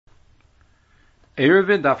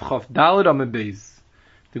Erevin Daf Chof Daled Amud Beis.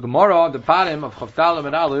 The Gemara, the bottom of Chof Daled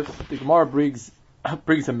Amud Aleph, the Gemara brings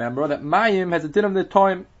a member that Mayim has a din of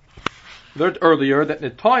Netoim. Learned earlier that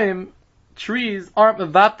Netoim trees aren't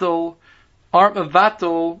mevatel.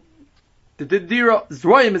 The dira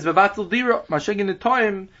Zroim is mevatel dira. Mashegin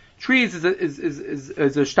Netoim trees is a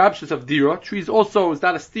stabshus of dira. Trees also is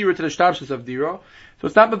not a steer to the stabshus of dira. So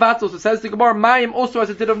it's not mevatel. So it says the Gemara Mayim also has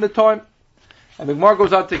a din of Netoim. And the Gemara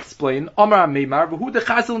goes on to explain, Amar Meimar, who the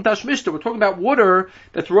Chazal and Tashmishta. We're talking about water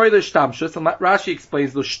that's royal shtamshus, and Rashi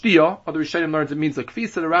explains the shtia. Other Rishonim learns it means like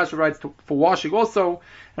kfisa. The Rashi writes for washing also,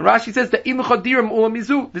 and Rashi says that inucha diram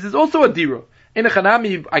ulamizu. This is also a dira. In a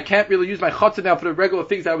chanami, I can't really use my chatzar now for the regular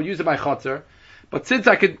things I would use in my chatzar, but since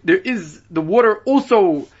the water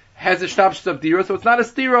also has a shtamshus of dira, so it's not a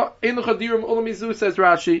stira. Inucha diram ulamizu, says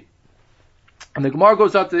Rashi, and the Gemara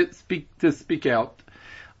goes on to speak out.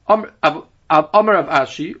 Amar of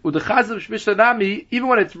Ashi, Udechazim Shmishanami, even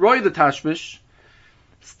when it's Roy the Tashmish,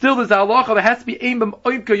 still there's a halacha that has to be Eimbam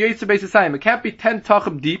Oimka Yetzer Beis Hasayim. It can't be 10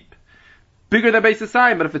 tachim deep, bigger than Beis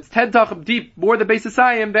Hasayim, but if it's 10 tachim deep, more than Beis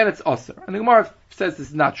Hasayim, then it's Asr. And the Gemara says this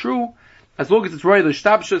is not true. As long as it's Roy the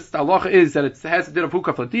Shtabshus, the halacha is that it has a din of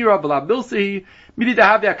Hukaf Ladira, B'la Milsihi, Midi to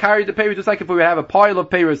have the Akari, the Peiris, just like if we have a pile of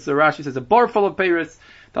Peiris, so Rashi says a bar full of Peiris,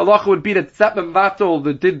 the halacha would be that it's not mevatel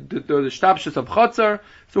the shtabshus of chatzar.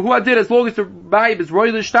 So who I did, as long as the vibe is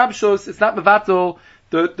royal shtabshus, it's not mevatel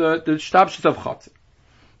the shtabshus of chatzar.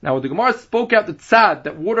 Now when the Gemara spoke out the tzad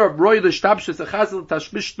that water of royal shtabshus a chazal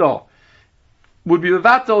tashmishta would be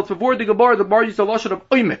mevatel, it's before the Gemara used a lashon of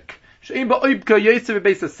oimik she'im ba'oimka yetzer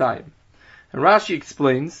beis hasayim. And Rashi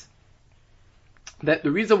explains that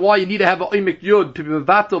the reason why you need to have an oimik yud to be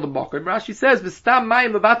mevatel the makom, Rashi says v'stam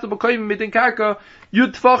mayim mevatel makom midin karka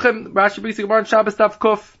yud tfachim. Rashi brings the Gemara in Shabbos Tav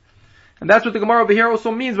Kuf, and that's what the Gemara over here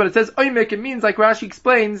also means. When it says oimik, it means, like Rashi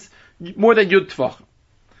explains, more than yud tfachim.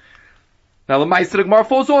 Now the Ma'aser the Gemara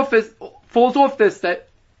falls off this that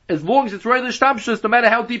as long as it's royal shtamshus, no matter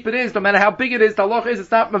how deep it is, no matter how big it is, the halacha is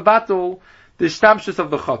it's not mevatel the shtamshus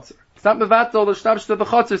of the chatzar. It's not mevatel the shtamshus of the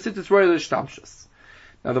chatzar since it's royal shtamshus.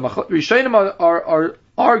 Now the Rishonim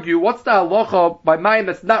argue, what's the halacha by mayim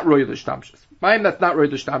that's not royal shtamshus? Mayim that's not royal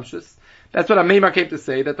shtamshus. That's what Meimar came to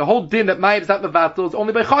say, that the whole din that mayim is not mevatel is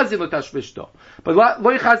only by chazil l'tashvishto. But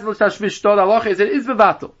loy chazil l'tashvishto, the halacha is it is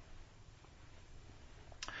mevatel.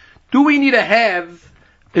 Do we need to have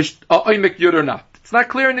a oimik yud or not? It's not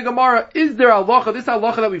clear in the Gemara. Is there a halacha, this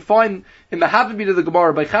halacha that we find in the Havamid of the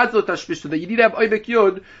Gemara by chazil l'tashvishto, that you need to have oimik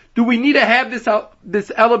yud? Do we need to have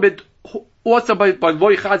this element also by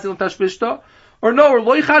loy chazil tashvishta, or no, or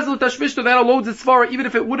loy chazil tashvishta, that alone is svara, even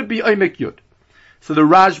if it wouldn't be oimik yud. So the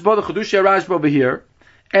Rashba, the Chedushei Rashba over here,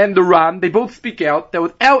 and the Ran, they both speak out that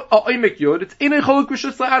without a oimik yud, it's inay choluk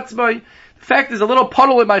rishus la'atzmai. The fact is a little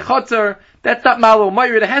puddle in my chatzar, that's not malo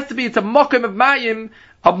mayir. It has to be, it's a mokum of mayim,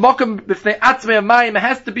 a mokum b'fnei atzmai of mayim. It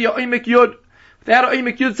has to be a oimik yud. Without a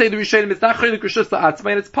oimik yud, say the Rishonim, it's not choluk rishus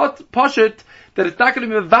la'atzmai, and it's pashut that it's not going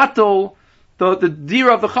to be mevatel the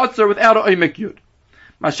dira of the chatzar without an oimik yud.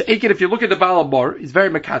 Masha'ekin, if you look at the Baal Bar, he's very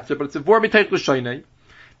mekatzer, but it's a vor mitayt l'shaynei,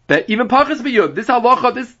 that even pachas b'yud, this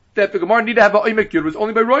halacha, that the Gemara need to have an oimik yud was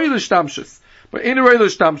only by royal shtamshus. But in a royal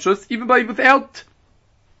shtamshus, even without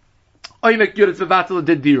oimik yud, it's mevatel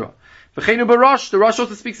the dira. V'cheinu b'rosh, the Rosh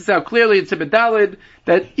also speaks this out clearly in Sibed Daled,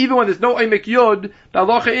 that even when there's no oimik yud, the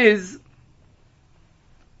halacha is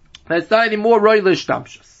that it's not any more royal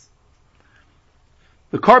shtamshus.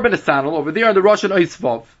 The Karban Asanal over there on the Rosh and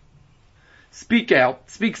Oisvav speaks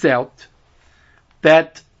out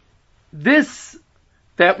that this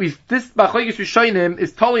Machlokes Rishonim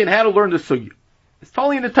is totally in how to learn the sugya. It's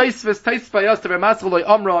totally in the Taisvis by us to Ramaschaloi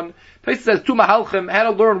Amron. Taisvis says two Mahalchim how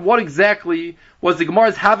to learn what exactly was the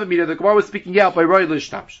Gemara's Havamida. The Gemara was speaking out by Roy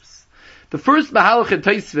Lishtamshus. The first Mahalch in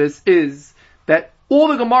Taisvis is that all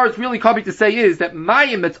the Gemara is really coming to say is that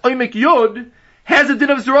Mayim that's Oimik Yud has a din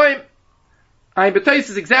of Zeroim. Ayin B'tais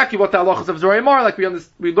is exactly what the halachas of Zorayim are, like we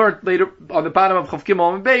learned later on the bottom of Chav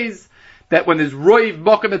Gimel and Beis, that when there's roiv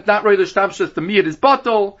mokum, it's not roiv l'shtamshus, the miyad is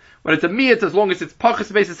batal. When it's a miyad, as long as it's pachas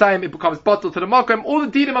beis hasayim, it becomes batal to the mokum. All the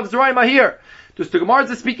dinim of Zorayim are here. Just the Gemara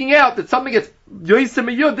is speaking out that something gets yoysim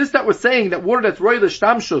miyud. This that we're saying that water that's roiv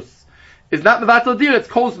l'shtamshus is not mevatel dir, it's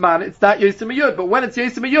kozman, it's not yoysim miyud. But when it's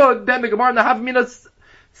yoysim miyud, then the Gemara in the Havamina is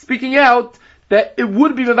speaking out that it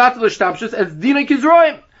would be mevatel l'shtamshus as dinah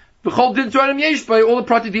kizroim. V'chol din Zorim yesh by all the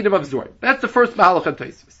prati dinim of Zorim. That's the first mahalach of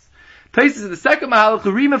Taisvis. Taisvis is the second mahalach.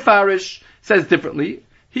 The Rima Farish says differently.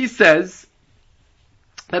 He says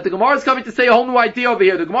that the Gemara is coming to say a whole new idea over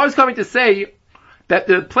here. The Gemara is coming to say that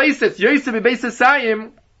the place that's Yosef Beis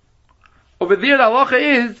Hasayim over there, the halacha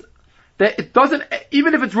is that it doesn't,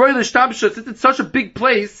 even if it's royal shtamshus, since it's such a big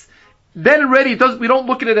place, then already we don't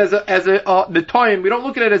look at it as the time, we don't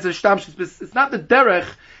look at it as a shtamshus. It's not the derech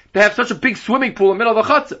to have such a big swimming pool in the middle of a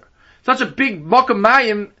chutzner. Such a big makam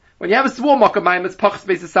mayim. When you have a small makam mayim, it's pachas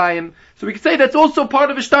beisasayim. So we can say that's also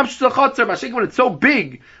part of a shtamshus chutzner. Mashik, when it's so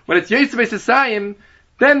big, when it's yosef beisasayim,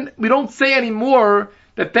 then we don't say anymore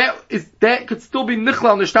that could still be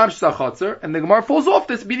nichla on the shtamshus chutzner. And the Gemara falls off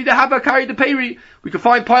this. We need to have a carry the peri. We can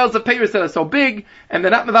find piles of peri that are so big, and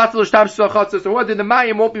they're not mevatel the shtamshus chutzner. So what? Then the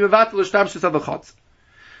mayim won't be mevatel the shtamshus of the chutzner.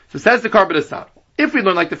 So says the Karban Asad. If we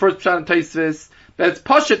learn like the first pshat in Tosfos, that it's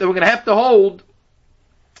pashut that we're going to have to hold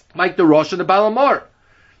like the Rosh and the Baal Amar,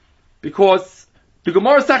 because the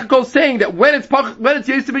Gemara Sachakol is saying that when it's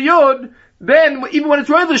Yosef Yod, then even when it's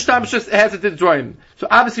Roy L'Shtamshus, it has a Tidroim. So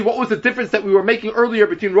obviously, what was the difference that we were making earlier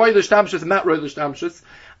between Roy L'Shtamshus and not Roy L'Shtamshus?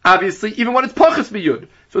 Obviously, even when it's Pachas B'Yud.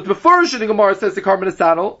 So it's before the Gemara says the Karban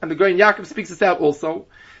Asad, and the Goyen Yaakov speaks this out also,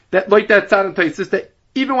 that like that Tzad and Tosfos, that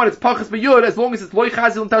even when it's Pachas B'Yud, as long as it's Loy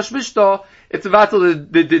Chazil and Tashmishta, it's a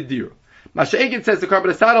vatal the Dir. Masha'egin says the Karban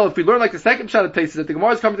Asad, if we learn like the second shot of Tosfos, that the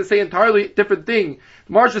Gemara is coming to say an entirely different thing.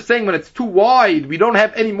 The Gemara is just saying when it's too wide, we don't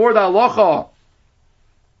have any more the halacha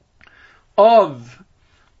of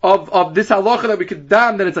this halacha that we could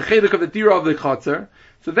dam, that it's a chelik of the dira of the chatzar.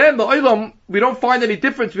 So then the olam, we don't find any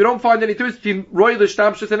difference, we don't find any difference between roy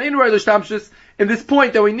l'shtamshus and ein roy l'shtamshus in this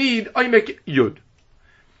point that we need oimek yud.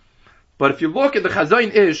 But if you look at the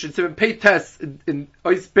Chazayin Ish, it's in Pei Tes in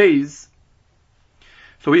Ois Beis.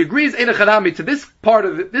 So he agrees Ein Chanami to this part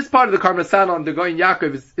of the Karban Asad on the Goyen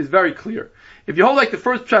Yaakov is very clear. If you hold like the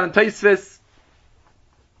first pshat in Tosfos,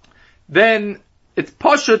 then it's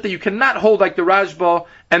pashut that you cannot hold like the Rashba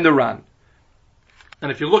and the Ran.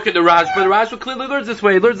 And if you look at the Rashba clearly learns this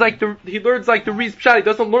way. He learns like the Riz pshat. He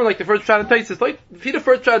doesn't learn like the first pshat in Tosfos. Like if the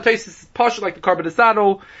first pshat in Tosfos is pashut like the Karban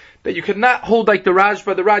Asad, that you cannot hold like the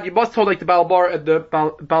Rashba, the Rad. You must hold like the Balabar and the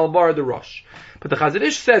Balabar and the Rosh. But the Chazon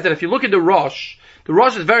Ish says that if you look at the Rosh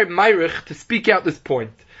is very myrich to speak out this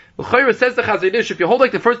point. The Chayra says the Chazon Ish, if you hold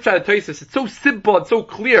like the first pshat of Tosfos, it's so simple and so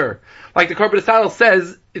clear. Like the Karban Asad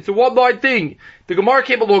says, it's a one-line thing. The Gemara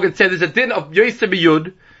came along and said there's a din of Yosef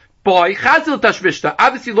B'Yud by Chazil Tashmishta.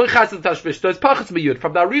 Obviously, lo Chazil Tashmishta is Pachas B'Yud.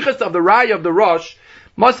 From the Arichas of the Raya of the Rosh,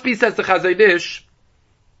 must be, says the Chazon Ish,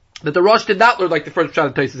 that the Rosh did not learn like the first pshat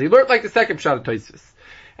of Tosfos. He learned like the second pshat of Tosfos.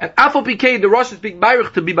 And Afal PK, the Rosh is being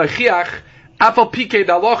myrich to be by Chiach. Afal PK,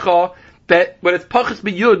 the halacha, that when it's Pachas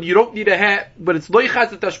B'Yud, you don't need to have, when it's Lo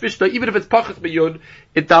Chazil Tashmishta, even if it's Pachas B'Yud,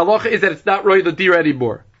 the halacha is that it's not Roy the Dir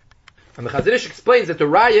anymore. And the Chazon Ish explains that the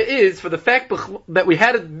Raya is for the fact that we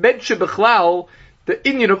had mentioned Bechlal, the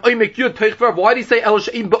Indian of Oimek Yud, Teichvar. Why do you say El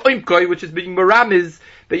She'im B'Oimkoi, which is being Maramiz,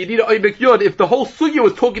 that you need an Oimek Yud, if the whole Sugya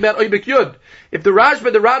was talking about Oimek Yud? If the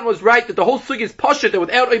Rashba, the Ran was right, that the whole Sugya is Pashut, that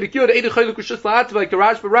without Oimek Yud, like the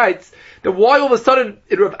Rashba writes, then why all of a sudden,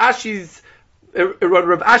 in Rav Ashi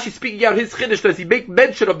speaking out his Chiddush, does he make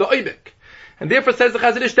mention of the Oimek? And therefore says the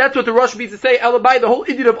Chazon Ish, that's what the Rosh means to say, Elabai, the whole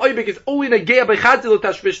Indian of Oimek is only Nageya by Chazil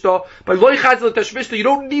Tashmishta, by Loi Chazil Tashmishta, you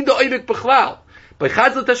don't need the Oimek B'chlal. By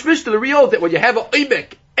Chazil Tashmishta, the real is that when you have an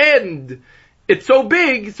Oimek, and it's so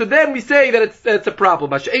big, so then we say that it's a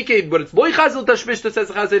problem. Masha'ekein, when it's Loi Chazil Tashmishta, says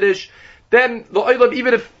the Chazon Ish, then the Oilam,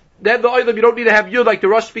 you don't need to have Yud, like the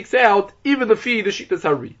Rosh speaks out, even the Fi, the Shitas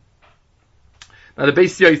Hari. Now the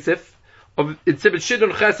Beis Yosef, in Siman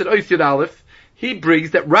Shidon Chesed Ois Yud Aleph, he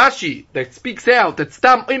brings that Rashi, that speaks out, that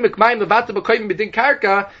Stam Oimek Mayim Levata B'Koyim B'Din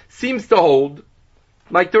Karka, seems to hold,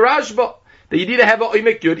 like the Rashba, that you need to have an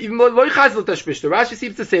Oimek Yud, even though Loi Chazil Tashmishta. Rashi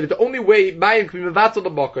seems to say that the only way Mayim can be Mevatel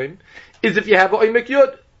B'Koyim is if you have an Oimek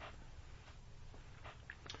Yud.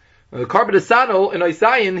 The Karban Asad in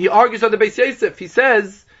Isayin, he argues on the Beis Yosef. He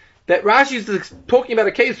says that Rashi is talking about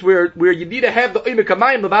a case where you need to have the Oimek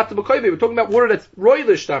Mayim Levatel B'Koyim. We're talking about water that's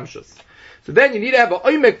royalish tamshus. So then you need to have an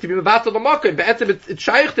oimek to be mevatel b'makom. But it's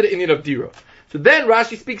shaykh to the Indian of dira. So then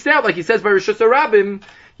Rashi speaks out, like he says by Rishus Harabim,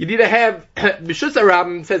 you need to have Rishus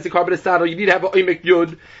Harabim says the Karban Asad, you need to have an oimek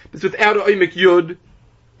yud. Because without an oimek yud,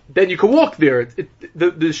 then you can walk there. The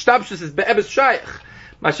shtabshus is be'ebes shaykh.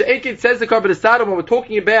 Masha'ekin says the Karban Asad, when we're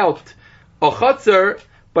talking about a chatzar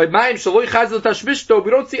by mayim shaloi chazil tashmishto, we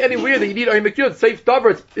don't see anywhere that you need oimek yud. Safe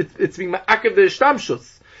davar, it's being ma'akev the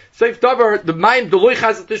shtabshus. Saif Davar, the mind, the Loi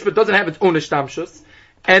Chazal Tishma doesn't have its own Ishtamshus,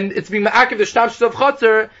 and it's being ma'akiv the Ishtamshus of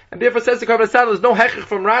Chotzer, and therefore says the Karban Asad, there's no hechich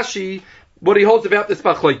from Rashi, what he holds about this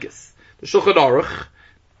Machlokes. The Shulchan Aruch,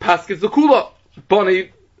 Paskes the Kula,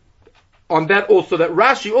 Boni, on that also, that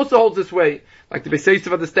Rashi also holds this way, like the Beis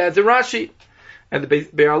Yosef understands in Rashi, and the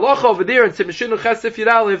Be'er Halacha over there, in Siman Shidon Chesed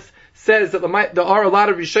Yud Aleph, says that there are a lot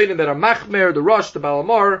of Rishonim that are Machmer, the Rosh, the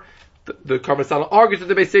Balamar, the Karmasala argues with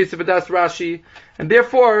the Beis Yosef and Das Rashi, and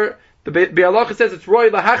therefore the Be'alacha says it's roy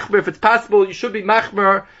lahachmer. If it's possible, you should be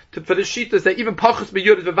machmer for the shitas that even pachos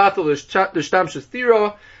beyud is bevatel the shtamshus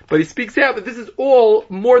tira. But he speaks out that this is all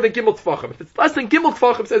more than gimel tfachim. If it's less than gimel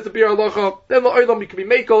tfachim, says the Be'alacha, then the oilam you can be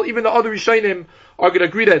mekel. Even the other rishonim are going to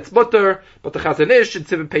agree that it's mutter. But the Chazon Ish and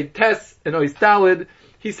Tzivim Pei Tes and Ois Dalid,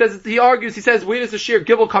 he says, he argues, he says, where does the sheer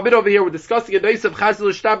gimel come in over here? We're discussing a base of chazil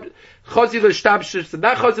l'shtabshus and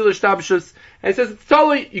not chazil l'shtabshus. And he says, it's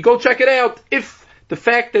totally, you go check it out. If the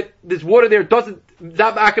fact that there's water there doesn't,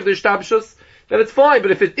 not ma'akav the shtabshus, then it's fine.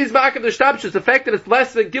 But if it is ma'akav the shtabshus, the fact that it's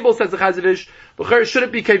less than gimel, says the Chazon Ish, it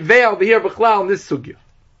shouldn't be kevei over here, b'chlal, in this sugya.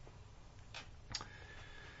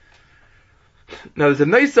 Now there's a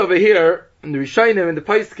nice over here, in the Rishonim and the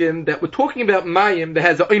Paiskim, that we're talking about mayim that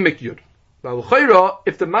has a oimek yud. Now, l'chayra,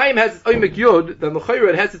 if the mayim has its oimek yud, then l'chayra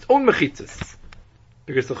it has its own mechitzas.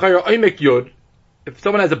 Because l'chayra oimek yud, if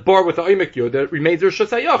someone has a bar with an oimek yud, that remains Rishos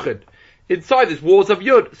HaYachid. Inside there's walls of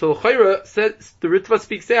yud. So l'chayra says, the Ritva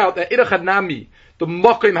speaks out that Irachad Nami, the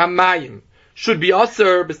Mokim HaMayim, should be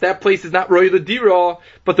aser, because that place is not roy l'dira,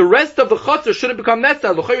 but the rest of the chutzner shouldn't become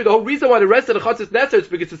nesar. L'chayra, the whole reason why the rest of the chutzner is nesar is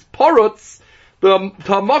because it's parutz, the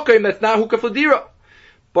Mokim that's not hukaf l'dira.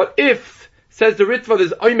 But if, says the Ritva,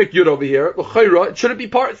 there's Oymek Yud over here, l'chayra, it shouldn't be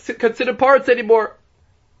considered parts anymore.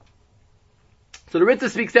 So the Ritva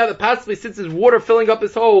speaks out that possibly since there's water filling up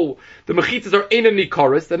this hole, the mechitzas are ein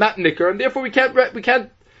nikaris, they're not nicker, and therefore we can't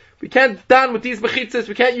down with these mechitzas,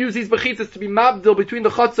 we can't use these mechitzas to be mabdil between the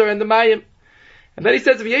chutzner and the mayim. And then he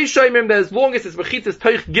says, if yeshayim that as long as this mechitzas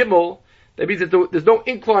toich gimel, that means that there's no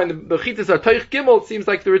incline, the mechitzas are toich gimel, it seems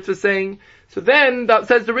like the Ritva is saying. So then, that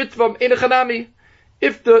says the Ritva, ein chanami.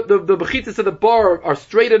 If the mechitzas of the bar are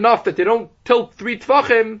straight enough that they don't tilt 3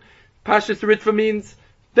 tvachim, Pashas the Ritva means,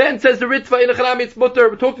 then says the Ritva in a chanami it's mutter.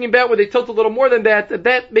 We're talking about where they tilt a little more than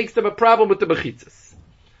that makes them a problem with the mechitzas.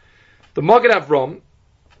 The Magen Avram,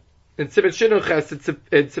 in Siman Shin Ches, in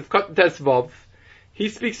Sivkat Tesvav, he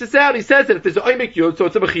speaks this out. He says that if there's an Oymek Yud, so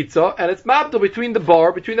it's a mechitza, and it's mabdil between the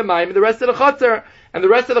bar, between the mayim, and the rest of the chatzar, and the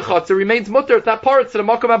rest of the chatzar remains mutter. It's not parts to the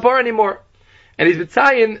makam bar anymore. And he's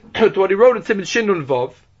b'tzayin to what he wrote in Siman Shin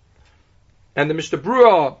Vav, and the Mishnah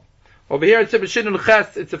Brura over here in Siman Shin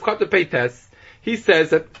Ches, it's Sivkat Peites. He says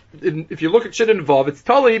that if you look at Shin Vav, it's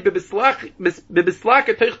tali bebislak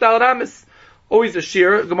teich dal ramis. Always a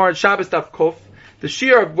shear. Gemara in Shabbos Daf Kuf. The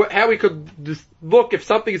shear of how we could just look if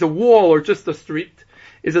something is a wall or just a street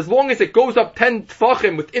is as long as it goes up 10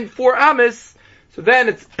 tfachim within 4 amis, so then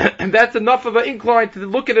it's that's enough of an incline to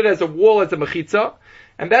look at it as a wall, as a mechitza.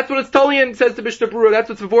 And that's what it's Talian, says the Mishnah Brura. That's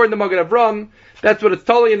what's before in the Magen Avram. That's what it's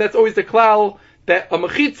Talian. That's always the klal that a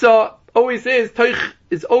mechitza always is. Toich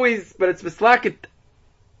is always, but it's mislak it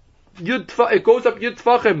goes up yud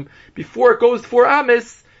tfachim before it goes 4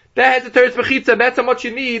 amis. That has a teretz mechitza. That's how much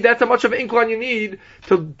you need. That's how much of an incline you need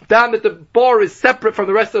to down that the bar is separate from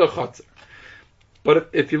the rest of the chutzner. But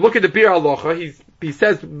if you look at the Bir Halacha, he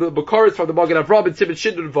says the Bakar is from the Magen Avram and Siman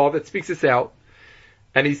Shin Vav that speaks this out.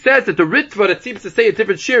 And he says that the Ritva that seems to say a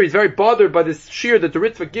different shear, he's very bothered by this shear that the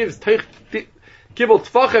Ritva gives, Gimel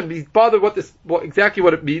Tfachem, he's bothered exactly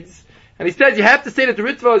what it means. And he says you have to say that the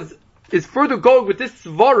Ritva is further going with this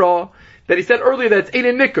Svara that he said earlier that it's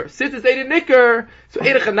Eidin Nicker. Since it's Eidin Nicker, so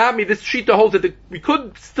Eidin Chanami, this Shita holds that we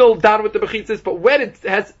could still down with the Bechitzis, but when it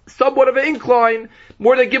has somewhat of an incline,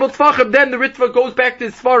 more than Gimel Tfachem, then the Ritva goes back to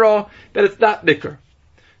Svara that it's not Nicker.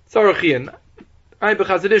 Sarachian. Ein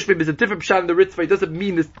Bechazadish, maybe it's a different pshat in the Ritva, it doesn't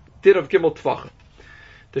mean this din of Gimel Tfachem.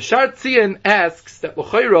 The Shar Tzion asks that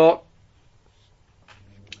L'chaira,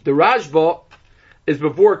 the Rashba is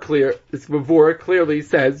before clearly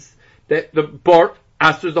says that the bar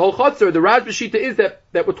asters the whole chutzner. The Rashba Shita is that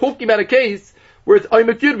we're talking about a case where it's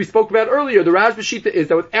Oymek Yud, we spoke about earlier. The Rashba Shita is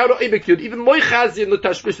that without Oymek Yud, even Moy Chazi and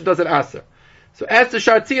L'tashmish doesn't aser. So ask the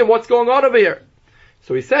Shar Tzion, what's going on over here?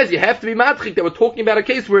 So he says you have to be matchik that we're talking about a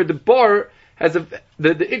case where the bar has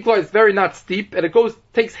the incline is very not steep, and it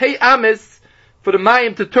takes hey amis for the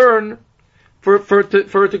mayim to turn for it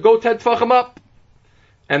to go 10 tfachim up.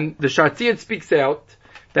 And the Shar Tzion speaks out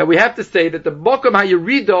that we have to say that the Mokum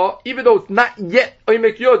HaYerida, even though it's not yet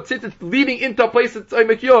Oymek Yod, since it's leading into a place that's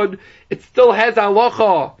Oymek Yod, it still has a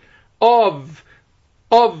halacha of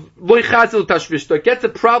Loy Chazil Tashvishta. It gets a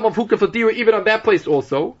problem of Hukaf Adira even on that place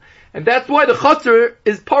also. And that's why the Chatzar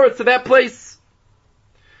is parts to that place.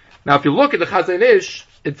 Now if you look at the Chazon Ish,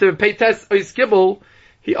 in Tzivim Peites Ois Gimel,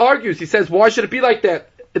 he argues, he says, why should it be like that?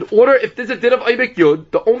 In order, if there's a din of Oymek Yud,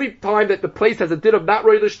 the only time that the place has a din of not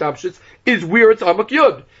Roy L'Shtabshus is where it's Oymek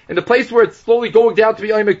Yud. In the place where it's slowly going down to be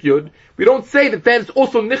Oymek Yud, we don't say that then it's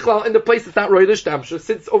also Nichlal in the place that's not Roy L'Shtabshus,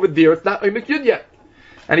 since over there it's not Oymek Yud yet.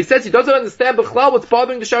 And he says he doesn't understand B'chlal what's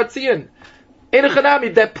bothering the Shartzian. In a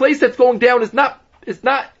Chanami, that place that's going down is not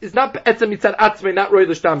Etzem Mitzad Atzmei, not Roy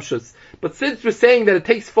L'Shtamshus. But since we're saying that it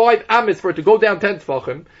takes 5 amis for it to go down 10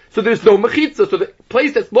 Tfachim, so there's no Mechitza, so the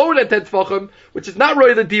place that's lower than 10 Tfachim, which is not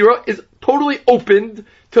Roy L'Dira, is totally opened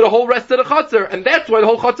to the whole rest of the Chatzar, and that's why the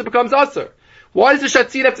whole Chatzar becomes Aser. Why does the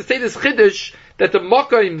Shatzir have to say this Chiddush, that the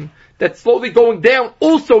Makayim that's slowly going down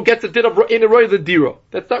also gets a din of in a Roy L'Dira?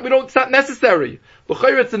 It's not necessary.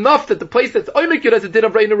 L'chayr, it's enough that the place that's Oymikid has a din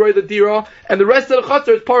of in a Roy L'Dira, and the rest of the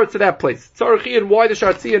Chatzar is parts of that place. Tzarachi, and why the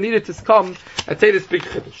Shatzir needed to come and say this big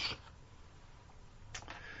Chiddush.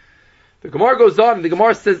 The Gemara goes on, and the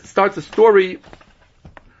Gemara starts a story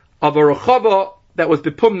of a Rechava that was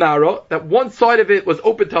Bipum Nara, that one side of it was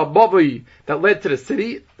open to a Bavi that led to the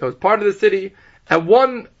city, that was part of the city, and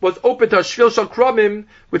one was open to a Shvil Shal Kramim,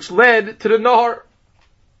 which led to the Nahar.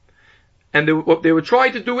 And what they were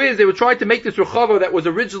trying to do is, they were trying to make this Rechava that was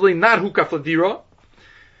originally not Hukaf Ladira,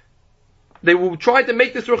 they were trying to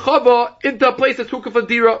make this Rechava into a place that's Hukaf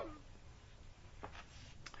Ladira.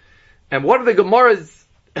 And one of the Gemara's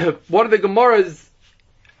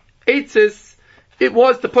eitzis, it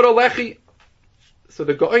was to put a lechi. So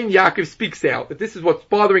the Gaon Yaakov speaks out that this is what's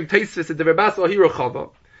bothering Taisvis and the Rebasal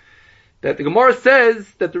Hirachava. That the Gemara says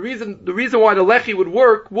that the reason why the lechi would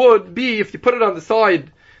work would be if you put it on the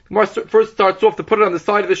side. The Gemara first starts off to put it on the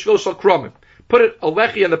side of the Shvil Shal Kramim. Put it a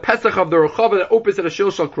lechi on the Pesach of the Rechava that opens at the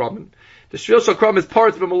Shvil Shal Kramim. The Shvil Shal Kramim is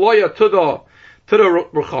parts of the Malaya to the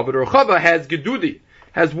Rechava. The Rechava has Gedudi,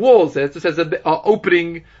 has walls. It just has an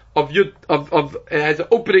opening of has an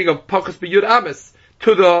opening of Pachas B'Yud Amis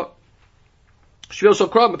to the Shvil Shal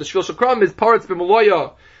Kramim. The Shvil Shal Kramim is parts of the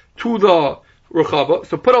Malaya to the Rechava.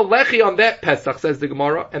 So put a lechi on that Pesach, says the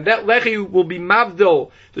Gemara, and that lechi will be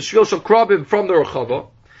mavdil the Shvil Shal Kramim from the Rechava,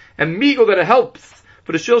 and migo that it helps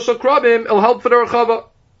for the Shvil Shal Kramim, it'll help for the Rechava.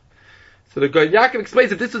 So the Yaakov explains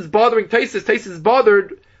that this is bothering Taisis. Taisis is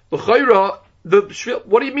bothered l'chayra.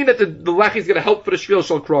 What do you mean that the lechi is going to help for the Shvil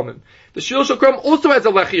Shal Kramim? The Shvil Shal Kramim also has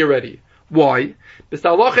a lechi already. Why? The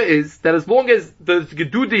halacha is that as long as there's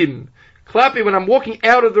gedudim clapping, when I'm walking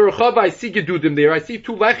out of the Rechava, I see gedudim there. I see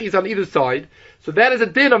 2 lechis on either side. So that is a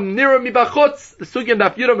din of nira mibachutz, the sugya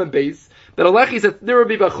daf yiram and base, that a lechi that's nira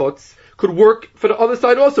mibachutz could work for the other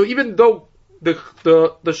side also, even though the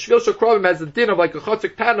Shvil Shal Kramim has a din of like a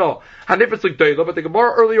chotzik tana hanifres like doila, but the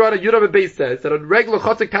Gemara earlier on at yiram and base says that a regular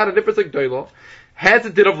chotzik tana hanifres like doila has a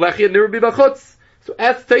din of lechi and nira mibachutz. So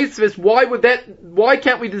as Taisvis, why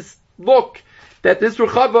can't we just look that this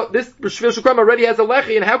Rechava, this Shvil Shal Kramim already has a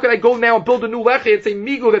lechi, and how can I go now and build a new lechi and say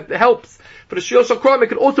migo that helps for the Shvil Shal Kramim? It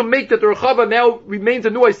could also make that the Rechava now remains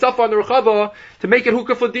a new Isaf on the Rechava to make it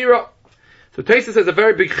Hukaf Ladira. So Taisus has a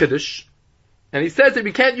very big Chiddush, and he says that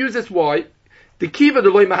we can't use this. Why? The Kiva, the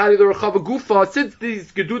Loi Mahali, the Rechava Gufa, since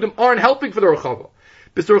these Gedudim aren't helping for the Rechava,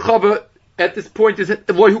 because the Rechava at this point is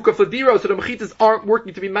Loi Hukaf Ladira, so the Mechitas aren't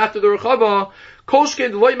working to be master the Rechava, Kolshke,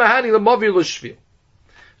 the Loi Mahali, the Mavi L'Shvil.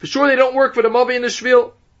 For sure they don't work for the Mavi and the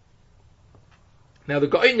Shvil. Now the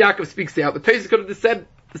Gaon Yaakov speaks out. The Taisus could have said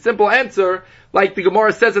the simple answer, like the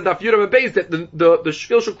Gemara says at Daf Yudam and Beis, that the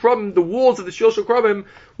Shvil Shal Kramim, the walls of the Shvil Shal Kramim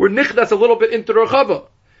were nichdas a little bit into the Rechava.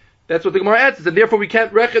 That's what the Gemara answers, and therefore we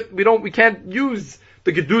can't use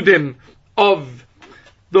the Gedudim of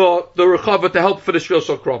the Rechava to help for the Shvil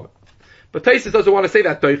Shal Kramim. But Taisus doesn't want to say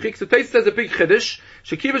that Doichik, so Taisus says a big Chiddush,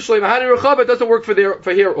 Shekiva Shlei Mahani Rechava doesn't work for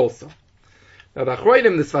here also. Now the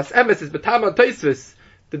Achroinim, the Sfas Emes is Betama Taisvis.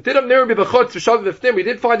 The Dinam Nir B'Bachotz V'Shav V'Ftim, we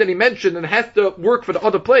didn't find any mention, and it has to work for the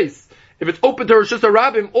other place. If it's open to Rosh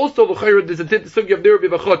Hashanah, also l'chayr there's a din sugi of Nir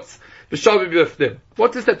B'Bachotz V'Shav V'Ftim.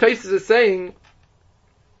 What is that Taisus is saying?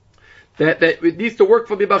 That it needs to work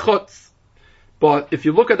for B'Bachotz. But if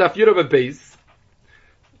you look at Daf Yudam and Beis,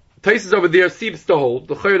 Taisus over there seems to hold,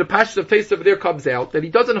 the passion of Taisus over there comes out, that he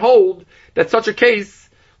doesn't hold that such a case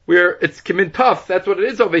where it's kimin tough, that's what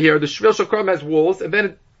it is over here. The Shvil Shal Kramim has walls, and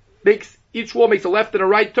then each wall makes a left and a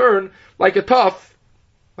right turn, like a tough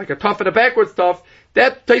and a backwards tough.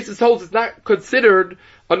 That Taisus holds is not considered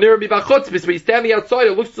a nir mibachutz, because when you're standing outside,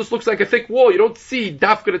 it just looks like a thick wall. You don't see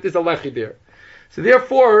dafka that there's a lechi there. So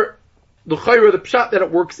therefore, the pshat that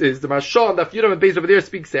it works is, the Mashal and Daf Yudam and Beis over there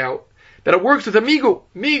speaks out, that it works with a migu,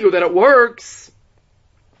 that it works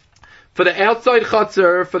for the outside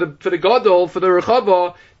chatzar, for the gadol, for the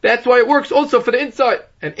rechava. That's why it works also for the inside.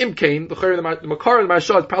 And imkain, the makar and the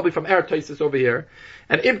Mashal is probably from our Taisus over here.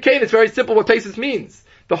 And imkain is very simple what Taisus means.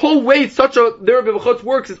 The whole way such a nir b'vachutz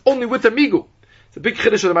works is only with a migu. It's a big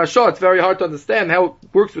chiddush of the Maharsha. It's very hard to understand how it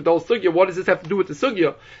works with the whole sugya. What does this have to do with the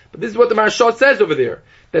sugya? But this is what the Maharsha says over there.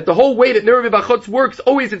 That the whole way that Nirabi Bachutz works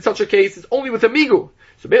always in such a case is only with a migu.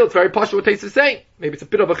 So Bail, it's very posh what Tais is saying. Maybe it's a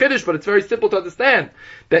bit of a chiddush, but it's very simple to understand.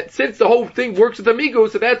 That since the whole thing works with the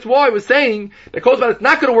migu, so that's why we're saying that Kozman it's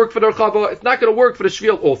not going to work for the Rechava, it's not going to work for the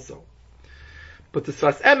Shvil also. But the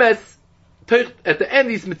Sfas Emes, at the end,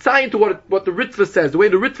 he's mitzayin to what the Ritva says, the way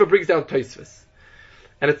the Ritva brings down Taisvis.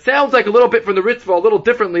 And it sounds like a little bit from the Ritva, a little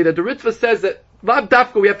differently, that the Ritva says that Lav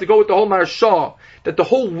Dafka we have to go with the whole Maharsha, that the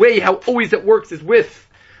whole way how always it works is with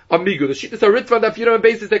Amigu. The Shittas HaRitva on the Afyurim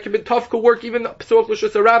basis that can be tough could work even P'suach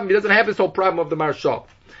L'Shus HaRabim. He doesn't have this whole problem of the Maharsha.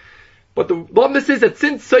 But the lumnus is that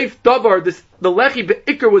since Seif Davar, the Lechi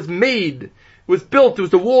Be'ikr was built, it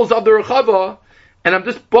was the walls of the Rechava, and I'm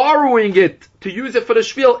just borrowing it to use it for the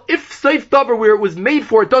Shvil. If Seif Davar, where it was made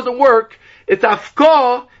for, it doesn't work, it's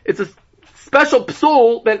Afka, it's a special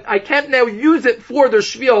psul, then I can't now use it for the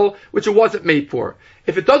Shvil, which it wasn't made for.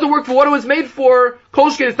 If it doesn't work for what it was made for,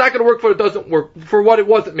 Kolshkin, it's not going to work for what it doesn't work, for what it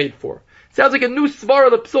wasn't made for. Sounds like a new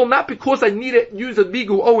svara of the psul, not because I need it, use a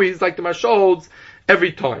migu always, like the Maharsha holds,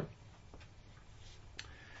 every time.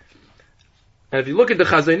 And if you look at the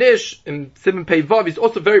Chazon Ish in Simon Pei Vav, he's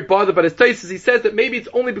also very bothered by his Taisus. He says that maybe it's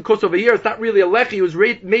only because over here it's not really a lechi. It was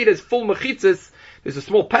made as full mechitzas. There's a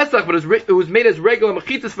small pesach, but it was made as regular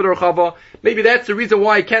mechitzas for the Rechava. Maybe that's the reason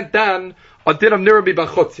why I can't dan a din of Nirabi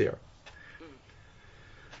Bachutz here.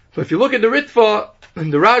 But if you look at the Ritva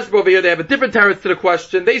and the Rajba over here, they have a different teretz to the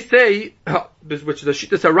question. They say, which is the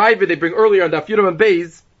Shittas HaRaiva they bring earlier on the Afyurim and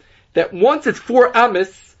Beis, that once it's 4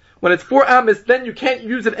 amis, when it's 4 amis, then you can't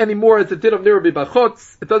use it anymore as a din of Nirabi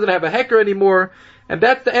Bachutz. It doesn't have a hecker anymore. And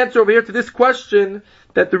that's the answer over here to this question,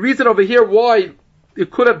 that the reason over here why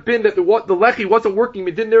it could have been that the Lechi wasn't working,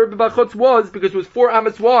 Midin Nirabi Bachutz, was because it was 4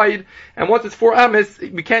 amis wide, and once it's 4 amis,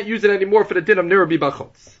 we can't use it anymore for the din of Nirabi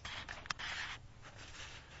Bachutz.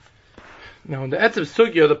 Now in the Etzav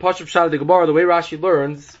Sugya, the Pashup Shad of the Gemara, the way Rashi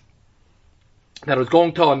learns, that it was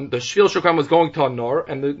going to, the Shvil Shukram was going to a Nor,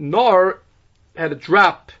 and the Nor had a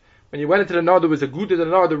drop. When you went into the Nor, there was a good in the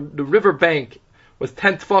Nor, the river bank was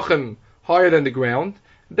 10 tfachim higher than the ground.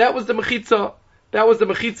 That was the Mechitza. That was the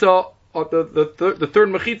Mechitza, the third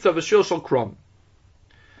Mechitza of the Shvil Shukram.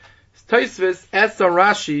 Taisvis asked on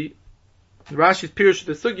Rashi's Pirush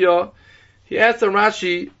the Sugya, he asked on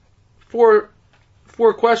Rashi four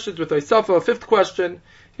questions with Isafa, a fifth question.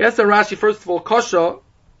 He asked on Rashi, first of all, Kasha,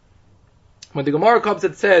 when the Gemara comes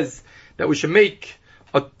and says that we should make,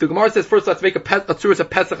 the Gemara says first let's make a tzuras of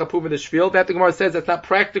Pesach Apum in the Shvil. That the Gemara says that's not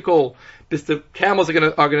practical because the camels are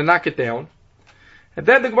gonna knock it down. And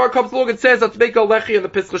then the Gemara comes along and says let's make a lechi in the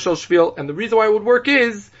Pesach Shel Shvil. And the reason why it would work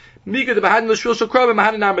is Miga the Bahadin L'Shvil Shel Krav and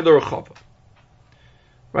Bahadin Amid L'Rechava.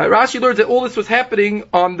 Right? Rashi learns that all this was happening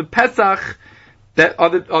on the Pesach, that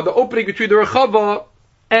on the opening between the Rechava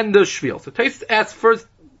and the Shvil. So Taisus asks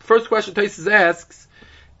first question Taisus asks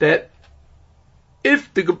that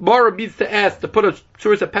if the Gemara needs to ask to put a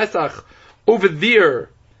Tzuras of Pesach over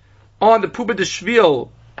there on the Puba de Shvil,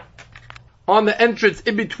 on the entrance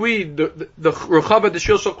in between the Rechava and the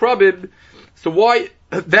Shvil Shel Krabim, so why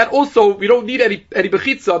that also we don't need any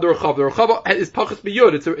Bechitza on the Rechava. The Rechava is Pachas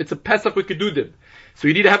Biyud. It's a Pesach with Kedudim. So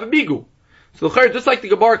you need to have a Migu. So just like the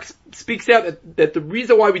Gemara speaks out that the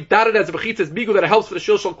reason why we dotted as a Bechitza is Migu, that it helps for the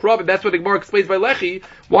Shvil Shel Krabim, that's what the Gemara explains by Lechi.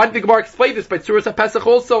 Why did the Gemara explain this by Tzuras HaPesach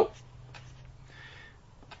also?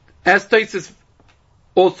 As Taisus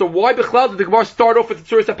also, why Bechlal did the Gemara start off with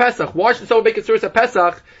the Tzuras HaPesach? Why should someone make a Tzuras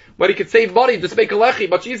HaPesach when he could save money? Just make a Lechi,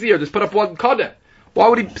 much easier, just put up one Kadeh. Why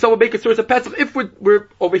would someone make a Tzuras HaPesach? If we're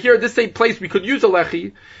over here in this same place, we could use a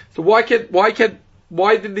Lechi, so why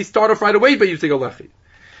didn't they start off right away by using a Lechi?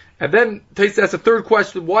 And then Taisus asks a third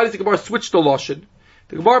question, why does the Gemara switch the Lashon?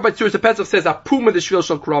 The Gemara by Tzuras HaPesach says Apuma the Shvil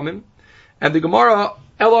Shel Kramim, and the Gemara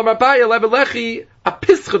Elam Rabaya Lechi a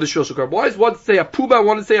Pischa the Shvil Shel Kramim. Why does one say Apuma and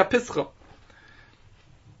one say a Pischa?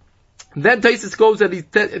 Then Taisus goes and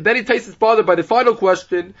Taisus bothered by the final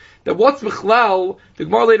question that what's Mechlal. The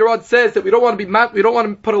Gemara later on says that we don't want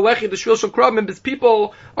to put a Lechi in the Shvil Shel Kramim because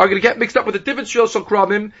people are going to get mixed up with a different Shvil Shel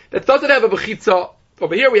Kramim that doesn't have a Bechitza.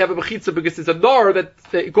 Over here we have a Bechitza because it's a Nar that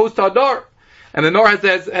it goes to a Nar. And the Nar has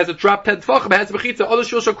a drop 10 Tfachim, has a Bechitza. Other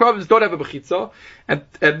Shvil Shel Kramim don't have a Bechitza. And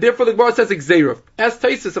therefore the Gemara says Xeirav. As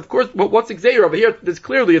Taisus, of course, what's Xeirav? Over here there's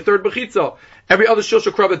clearly a third Bechitza. Every other Shvil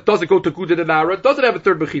Shel Kramim that doesn't go to Gudin and Nara doesn't have a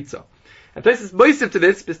third Bechitza. And Taisus moisiv to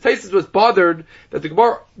this, because Taisus was bothered that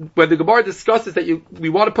when the Gemara discusses that we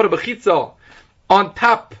want to put a Bechitza on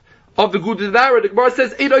top of the Gudin and Nara, the Gemara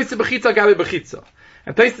says, Eidoise Bechitza Gabi Bechitza.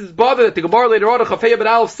 And Taisus is bothered that the Gemara later on, Chafei Abed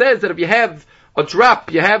Aleph says that if you have a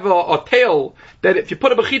drop, you have a tail, that if you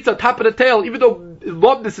put a bechitza on top of the tail, even though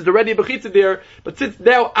loveness is already a bechitza there, but since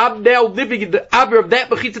now I'm now living in the aver of that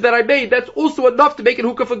bechitza that I made, that's also enough to make it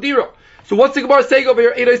hookah for dira. So what's the Gemara saying over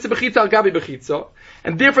here? Einois bechitza al gabi bechitza.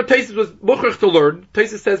 And therefore Taisus was muchrich to learn.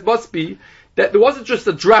 Taisus says must be that there wasn't just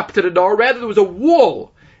a drop to the door, rather there was a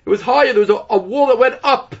wall. It was higher, there was a wall that went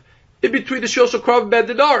up in between the Shilshal Krav and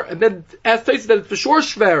the door. And then as Taisus said, it's for sure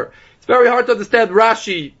shver. It's very hard to understand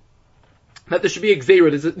Rashi that there should be a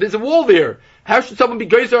gzeira. There's a wall there. How should someone be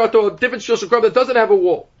geyser out to a different Shilshal Krav that doesn't have a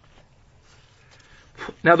wall?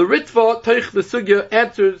 Now the Ritva, Teich the Sugya,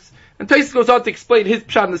 answers, and Taisus goes on to explain his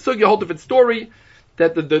pshat in the Sugya, a whole different story,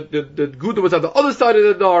 that the Gouda was on the other side of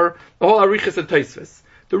the door, the whole Arichas and Taisvis.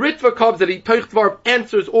 The Ritva comes that Teich Dvar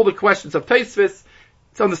answers all the questions of Taisvis.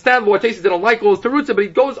 It's understandable why Taisus didn't like all his Terutza, but he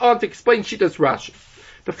goes on to explain Shitas Rashi.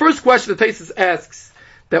 The first question that Taisus asks,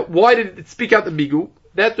 that why did it speak out the Migu,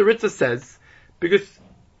 that the Ritva says, because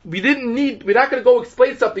we're not going to go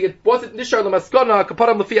explain something, it wasn't Nishar Lamaskana,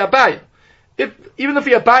 Kaparam Lafi Abaya. Even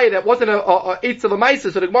Lafi Abaya, that wasn't a Eitz of a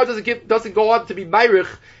Maisa, so the Gemara doesn't go on to be Mayrich,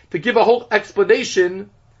 to give a whole explanation,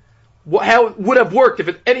 how it would have worked if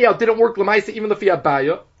it anyhow didn't work Lamaisa, even Lafi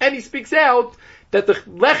Abaya. And he speaks out that the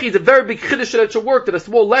Lechi is a very big Chiddush that should work, that a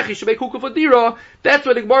small Lechi should make Hookah for Dira. That's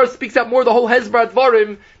why the Gemara speaks out more the whole Hezbollah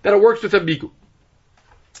Dvarim, that it works with a Migu.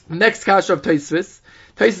 Next kasha of Taisvis.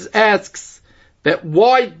 Taisus asks, that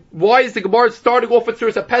why is the Gemara starting off with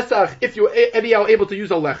Tzuras HaPesach if you're anyhow able to use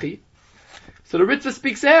a Lechi? So the Ritva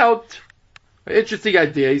speaks out an interesting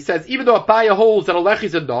idea. He says, even though Abaya holds that a Lechi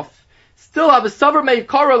is enough, still have a Savar Mei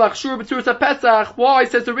Kara Lachshur B'Tzuras HaPesach. Why,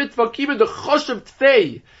 says the Ritva, even the Choshev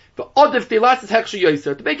Tfei, the Odif Teilas is Hechshe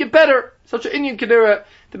Yoser, to make it better, such an Indian Kedira,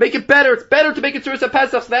 to make it better, it's better to make it Tzuras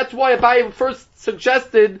HaPesach, so that's why Abaya first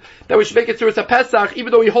suggested that we should make it Tzuras HaPesach,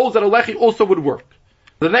 even though he holds that a Lechi also would work.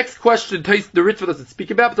 The next question, the Ritva doesn't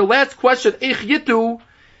speak about, but the last question, Eich Yitu.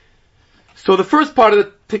 So the first part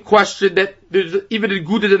of the question, that there's even in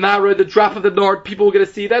Guda Denara, the drop of the Nord, people are going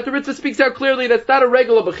to see that. The Ritva speaks out clearly that's not a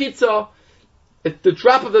regular Bechitza. It's the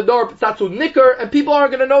drop of the Nord, it's not so nicker, and people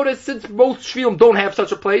aren't going to notice since most Shvilim don't have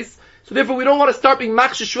such a place. So therefore we don't want to start being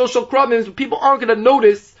Machshe Shvil Shal Kramim, so people aren't going to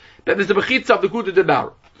notice that there's a Bechitza of the Guda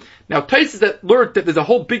Denara. Now, Taisus that learned that there's a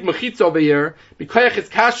whole big mechitza over here, Mikayach is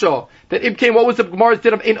kasha, that came, what was the Gemara's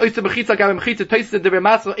din of ein oisen mechitza, gavim mechitza, Taisus and the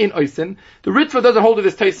Remasel ein oisen. The Ritva doesn't hold to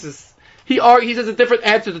this Taisus. He says a different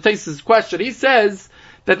answer to Taisus' question. He says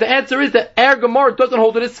that the answer is that our Gemara doesn't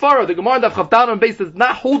hold to this Svara. The Gemara that Chavdan base does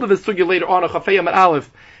not hold to this sugya later on, a Chafayim and Aleph,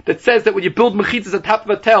 that says that when you build mechitzas on top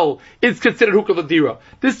of a tel, it's considered hukah l'dira.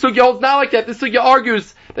 This sugya holds not like that. This sugya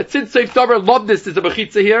argues that since Seif Davar Lobnis is a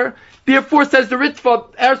mechitza here, therefore, says the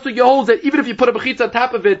Ritva, our sugya holds that even if you put a mechitza on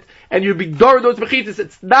top of it, and you bigdar those mechitzas,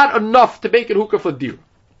 it's not enough to make it hukah for dira.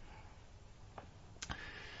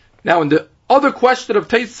 Now, in the other question of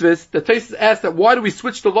Taisvis, the Taisvis asked that why do we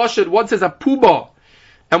switch the lashon? One says a puma,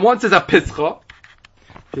 and one says a pischa.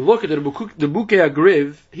 If you look at the Bukei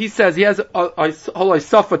Agriv, he says he has a whole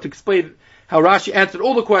Isafa to explain how Rashi answered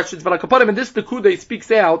all the questions, but I can put him in this Nekuda, he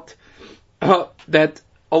speaks out that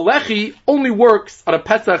a lechi only works on a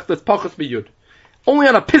Pesach that's pachas b'yud. Only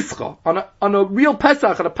on a pischa, on a real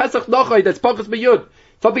Pesach, on a Pesach nachai that's pachas b'yud.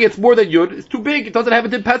 Something that's more than yud, it's too big, it doesn't have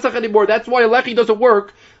it in Pesach anymore. That's why a lechi doesn't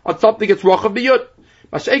work on something that's rachav b'yud.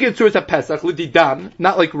 Masha'egin Tzuras HaPesach, l'didan,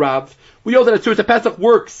 not like Rav. We know that a Tzuras HaPesach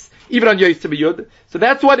works even on Yosef b'yud. So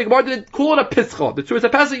that's why the Gemara didn't call it a pischa. The Tzuras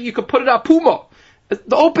HaPesach, you could put it on puma.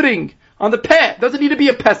 The opening, on the peh, doesn't need to be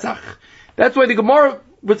a Pesach. That's why the Gemara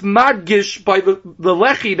was madgish by the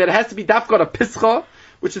lechi that it has to be dafka on a pischa,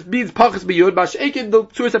 which means pachas b'yud, masha'egin the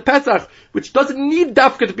Tzuras HaPesach, which doesn't need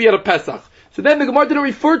dafka to be on a Pesach. So then the Gemara didn't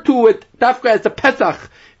refer to it dafka as a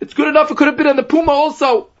Pesach. It's good enough, it could have been on the puma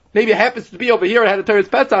also. Maybe it happens to be over here, it had a Teres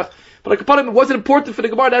Pesach, but like upon him, it wasn't important for the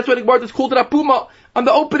Gemara, that's why the Gemara just called it a puma. On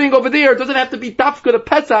the opening over there, it doesn't have to be dafka to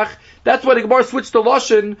Pesach, that's why the Gemara switched the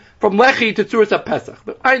lashon from lechi to Tzuras HaPesach.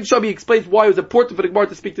 But Ayin Shabi explains why it was important for the Gemara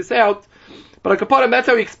to speak this out, but like upon him, that's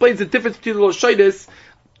how he explains the difference between the Loshaitis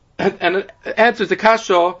and answers the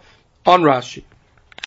Kasha on Rashi.